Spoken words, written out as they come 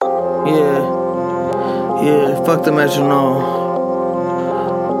Yeah, fuck the metronome.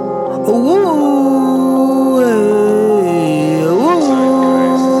 Ooh, hey, ooh,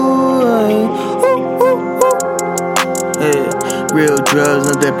 hey, hey. Real drugs,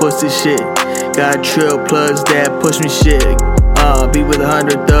 not that pussy shit. Got trill plugs that push me shit. Be with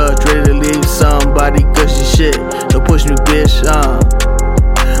 100 thugs, ready to leave somebody gushy shit. Don't push me, bitch.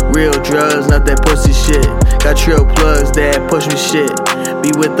 Real drugs, not that pussy shit. Got trill plugs that push me shit.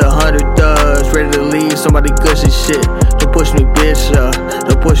 Be with 100 thugs, ready to leave somebody gushy shit. Don't push me, bitch.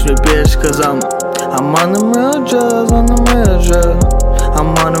 Don't push me, bitch, cause I'm on them real drugs, on them real drugs.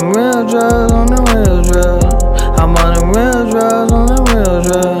 I'm on them real drugs, on them real drugs. I'm on them real drugs, on them real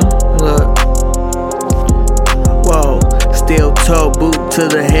drugs. Look. Whoa. Steel toe boot to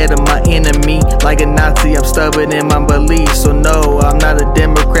the head of my enemy. Like a Nazi, I'm stubborn in my beliefs. So no, I'm not a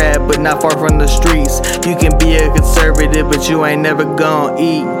Democrat, but not far from the streets. You can be a conservative, but you ain't never gon'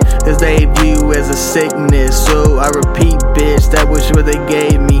 eat, cause they view you as a sickness. So I repeat, bitch, that was what they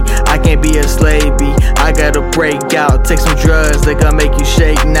gave me. I can't be a slavey, I gotta break out. Take some drugs that gonna make you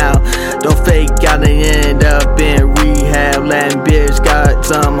shake now. Don't fake out and end up in rehab. Latin bitch got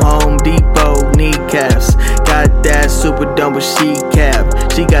some Home Depot kneecaps. Got that super dumb but she cap.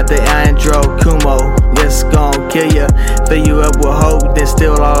 She got the Andro Kumo. Yes, gon' kill ya. Fill you up with hope, then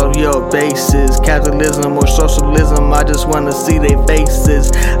steal all of your bases. Capitalism or socialism, I just wanna see their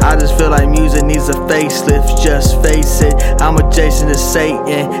faces. I just feel like music needs a facelift, just face it. I'm adjacent to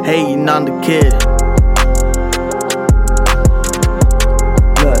Satan, hating on the kid.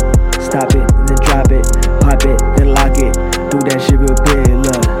 Look, stop it, then drop it, pop it, then lock it. Do that shit real big,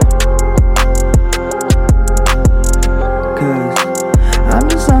 look. I'm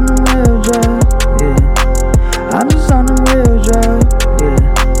just on the real drug, yeah. I'm just on the real drug,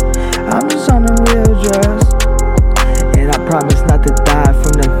 yeah. I'm just on the real drugs. And I promise not to die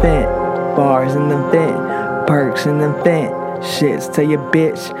from the vent. Bars in the vent, perks in the vent. Shits, tell your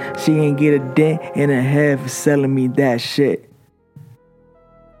bitch she ain't get a dent in her head for selling me that shit.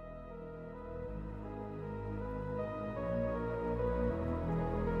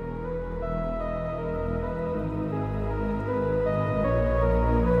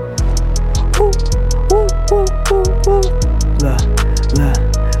 Look,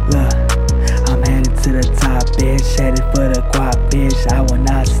 I'm headed to the top, bitch. Headed for the quad, bitch. I will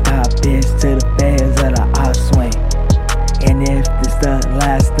not stop, bitch. To the feds of the upswing. And if this the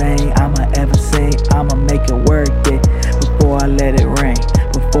last thing I'ma ever sing, I'ma make it worth it before I let it rain.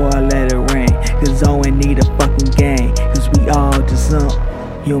 Before I let it rain. Cause all we need a fucking game. Cause we all just some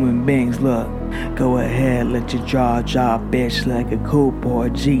human beings. Look, go ahead, let your jaw drop, bitch, like a coupe or a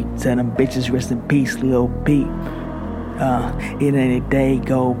Jeep. Tell them bitches rest in peace, Lil Peep. It ain't a day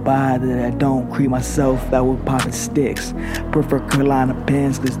go by that I don't creep myself out with popping sticks. Prefer Carolina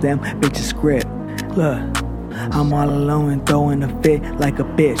pens, cause them bitches script. Look, I'm all alone and throwing a fit like a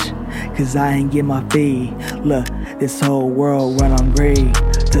bitch, cause I ain't get my fee. Look, this whole world run on greed.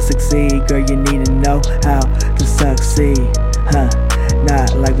 To succeed, girl, you need to know how to succeed.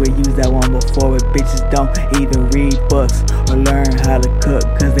 Not like we used that one before, but bitches don't even read books or learn how to cook,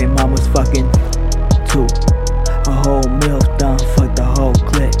 cause they mama's fucking too. A whole meal done, fuck the whole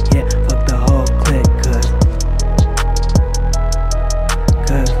clique, yeah, fuck the whole clique, cause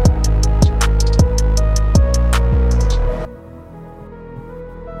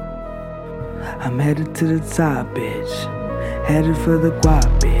I'm headed to the top, bitch. Headed for the guap,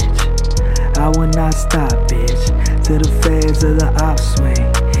 bitch. I will not stop, bitch. To the feds of the upswing.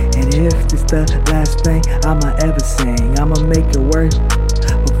 And if this the last thing I'ma ever sing, I'ma make it work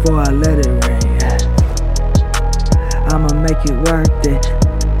before I let it rain. I'ma make it worth it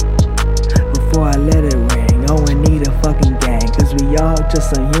before I let it ring. Oh, we need a fucking gang, cause we all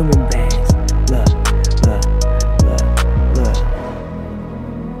just some human beings. Look.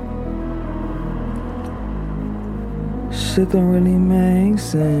 Shit don't really make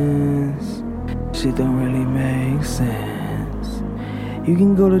sense. Shit don't really make sense. You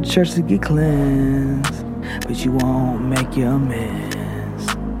can go to church to get cleansed, but you won't make your amends.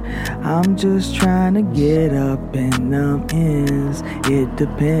 I'm just trying to get up in them ends. It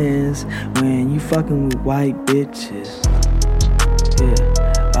depends when you fucking with white bitches. Yeah,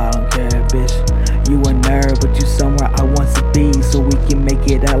 I don't care, bitch. You a nerd, but you somewhere I want to be, so we can make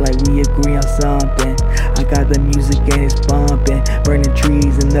it out like we agree on something. I got the music and it's bumping, burning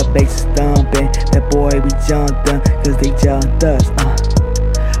trees and the bass is thumping. That boy we jumped them, cause they jumped us.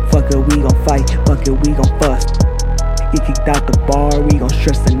 Fuck it, we gon' fight. Fuck it, we gon' fuss. Get kicked out the bar, we gon'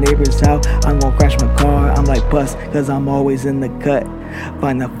 stress the neighbors out. I'm gon' crash my car, I'm like bust, cause I'm always in the cut.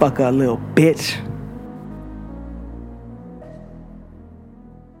 Find the fuck a little bitch.